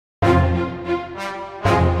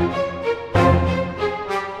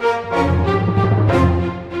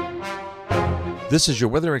This is your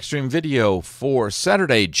Weather Extreme video for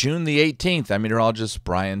Saturday, June the 18th. I'm meteorologist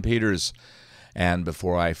Brian Peters. And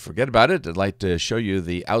before I forget about it, I'd like to show you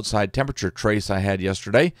the outside temperature trace I had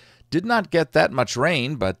yesterday. Did not get that much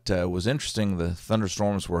rain, but it was interesting. The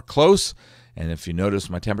thunderstorms were close. And if you notice,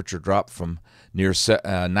 my temperature dropped from near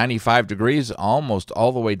 95 degrees almost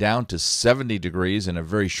all the way down to 70 degrees in a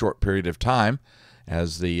very short period of time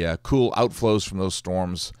as the cool outflows from those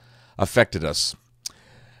storms affected us.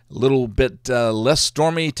 A little bit less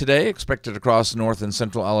stormy today, expected across north and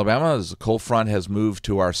central Alabama as the cold front has moved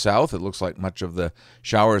to our south. It looks like much of the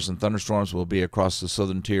showers and thunderstorms will be across the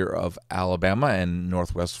southern tier of Alabama and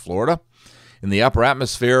northwest Florida. In the upper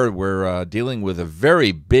atmosphere, we're dealing with a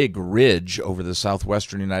very big ridge over the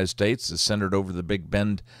southwestern United States. It's centered over the Big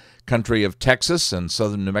Bend country of Texas and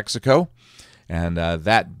southern New Mexico. And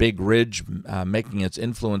that big ridge making its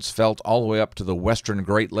influence felt all the way up to the western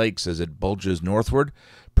Great Lakes as it bulges northward,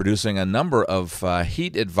 producing a number of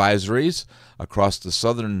heat advisories across the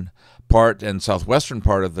southern part and southwestern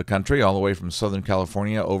part of the country, all the way from Southern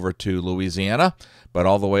California over to Louisiana, but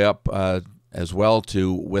all the way up as well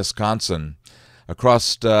to Wisconsin.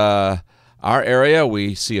 Across our area,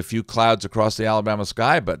 we see a few clouds across the Alabama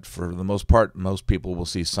sky, but for the most part, most people will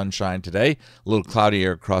see sunshine today. A little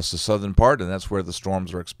cloudier across the southern part, and that's where the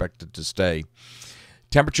storms are expected to stay.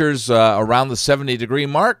 Temperatures around the 70-degree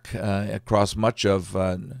mark across much of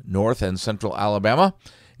north and central Alabama.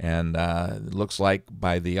 And it looks like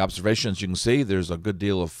by the observations you can see, there's a good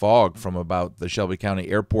deal of fog from about the Shelby County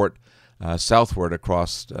Airport southward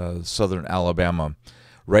across southern Alabama.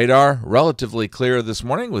 Radar relatively clear this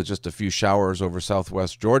morning with just a few showers over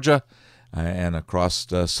southwest Georgia and across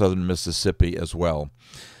southern Mississippi as well.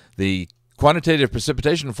 The quantitative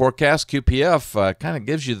precipitation forecast, QPF, kind of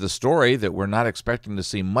gives you the story that we're not expecting to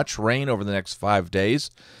see much rain over the next 5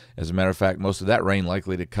 days. As a matter of fact, most of that rain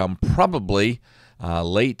likely to come probably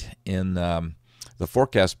late in the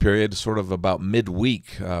forecast period, sort of about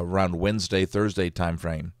midweek, around Wednesday, Thursday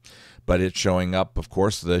timeframe. But it's showing up, of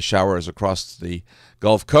course, the showers across the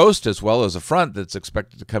Gulf Coast, as well as a front that's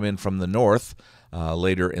expected to come in from the north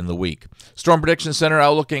later in the week. Storm Prediction Center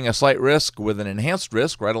outlooking a slight risk with an enhanced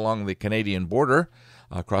risk right along the Canadian border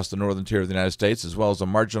across the northern tier of the United States, as well as a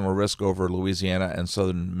marginal risk over Louisiana and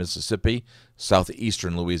southern Mississippi,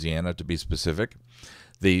 southeastern Louisiana to be specific.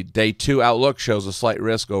 The Day 2 outlook shows a slight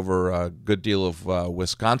risk over a good deal of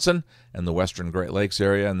Wisconsin and the western Great Lakes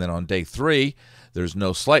area. And then on Day 3, there's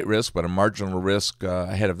no slight risk, but a marginal risk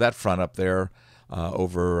ahead of that front up there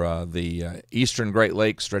over the eastern Great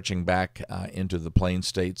Lakes, stretching back into the plain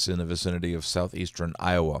states in the vicinity of southeastern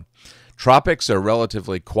Iowa. Tropics are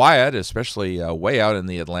relatively quiet, especially way out in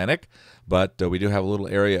the Atlantic, but we do have a little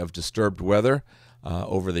area of disturbed weather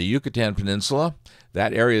over the Yucatan Peninsula.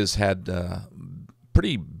 That area has had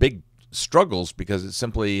pretty big struggles because it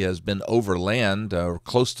simply has been over land or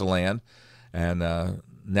close to land, and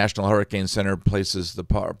National Hurricane Center places the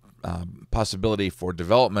possibility for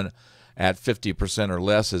development at 50% or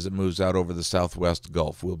less as it moves out over the southwest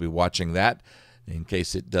Gulf. We'll be watching that in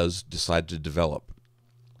case it does decide to develop.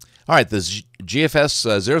 All right, this GFS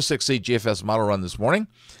 06C GFS model run this morning,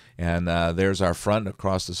 and there's our front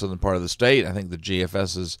across the southern part of the state. I think the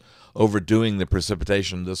GFS is overdoing the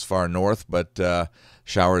precipitation this far north, but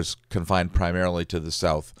showers confined primarily to the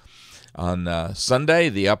south. On Sunday,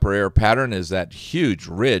 the upper air pattern is that huge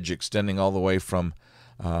ridge extending all the way from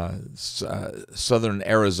southern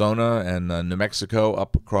Arizona and New Mexico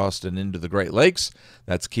up across and into the Great Lakes.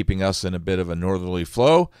 That's keeping us in a bit of a northerly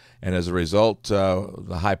flow, and as a result,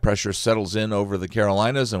 the high pressure settles in over the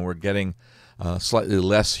Carolinas, and we're getting slightly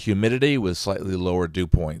less humidity with slightly lower dew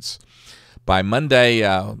points. By Monday,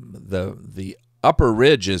 the upper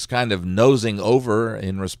ridge is kind of nosing over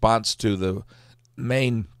in response to the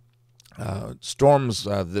main storms,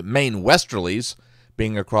 the main westerlies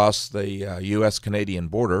being across the U.S.-Canadian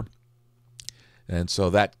border. And so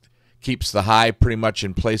that keeps the high pretty much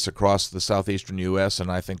in place across the southeastern U.S.,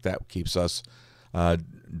 and I think that keeps us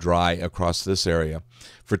dry across this area.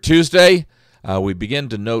 For Tuesday, we begin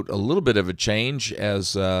to note a little bit of a change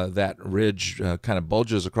as that ridge kind of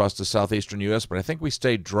bulges across the southeastern U.S., but I think we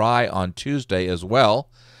stay dry on Tuesday as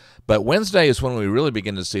well. But Wednesday is when we really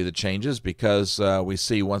begin to see the changes because we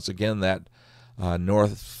see once again that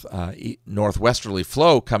northwesterly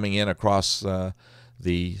flow coming in across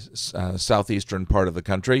the southeastern part of the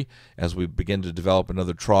country as we begin to develop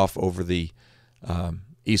another trough over the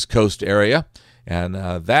East Coast area. And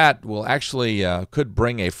that will actually could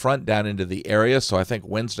bring a front down into the area. So I think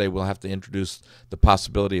Wednesday we'll have to introduce the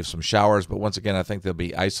possibility of some showers. But once again, I think they'll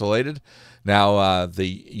be isolated. Now,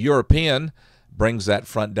 the European brings that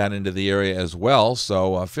front down into the area as well.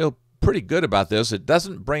 So I feel pretty good about this. It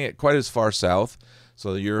doesn't bring it quite as far south,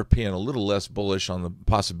 so the European a little less bullish on the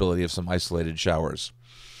possibility of some isolated showers.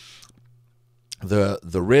 The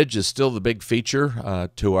ridge is still the big feature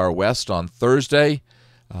to our west on Thursday.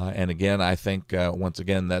 And again, I think, once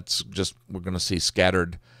again, that's just we're going to see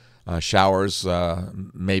scattered showers,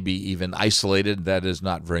 maybe even isolated. That is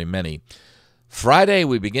not very many. Friday,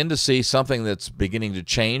 we begin to see something that's beginning to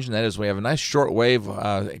change, and that is we have a nice short wave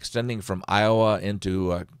extending from Iowa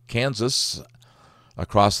into Kansas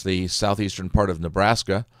across the southeastern part of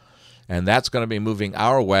Nebraska. And that's going to be moving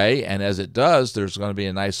our way. And as it does, there's going to be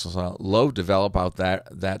a nice low develop out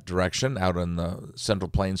that direction, out in the Central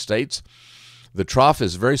Plains states. The trough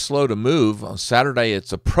is very slow to move. On Saturday,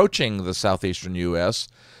 it's approaching the southeastern U.S.,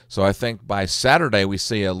 so I think by Saturday we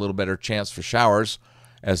see a little better chance for showers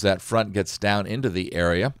as that front gets down into the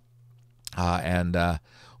area.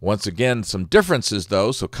 Once again, some differences,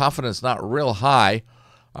 though, so confidence not real high.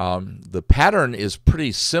 The pattern is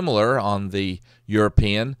pretty similar on the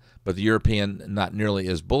European, but the European not nearly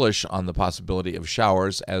as bullish on the possibility of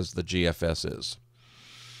showers as the GFS is.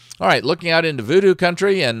 All right, looking out into voodoo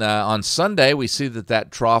country, and on Sunday we see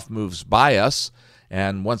that trough moves by us,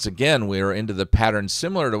 and once again we are into the pattern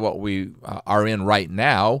similar to what we are in right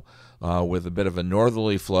now, with a bit of a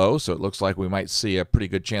northerly flow, so it looks like we might see a pretty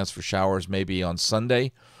good chance for showers maybe on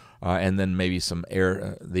Sunday, and then maybe some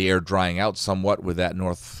the air drying out somewhat with that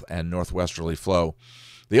north and northwesterly flow.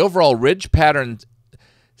 The overall ridge pattern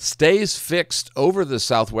stays fixed over the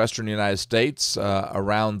southwestern United States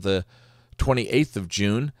around the 28th of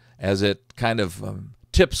June as it kind of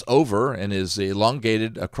tips over and is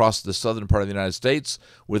elongated across the southern part of the United States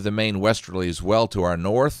with the main westerlies well to our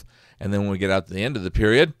north. And then when we get out to the end of the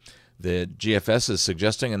period, the GFS is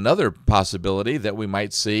suggesting another possibility that we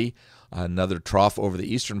might see another trough over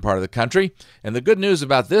the eastern part of the country. And the good news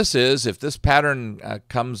about this is if this pattern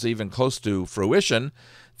comes even close to fruition,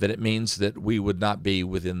 that it means that we would not be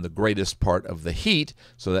within the greatest part of the heat,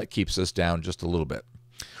 so that keeps us down just a little bit.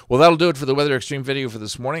 Well, that'll do it for the Weather Xtreme video for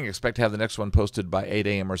this morning. Expect to have the next one posted by 8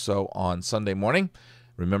 a.m. or so on Sunday morning.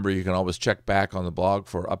 Remember, you can always check back on the blog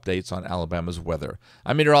for updates on Alabama's weather.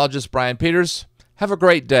 I'm meteorologist Brian Peters. Have a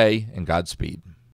great day and Godspeed.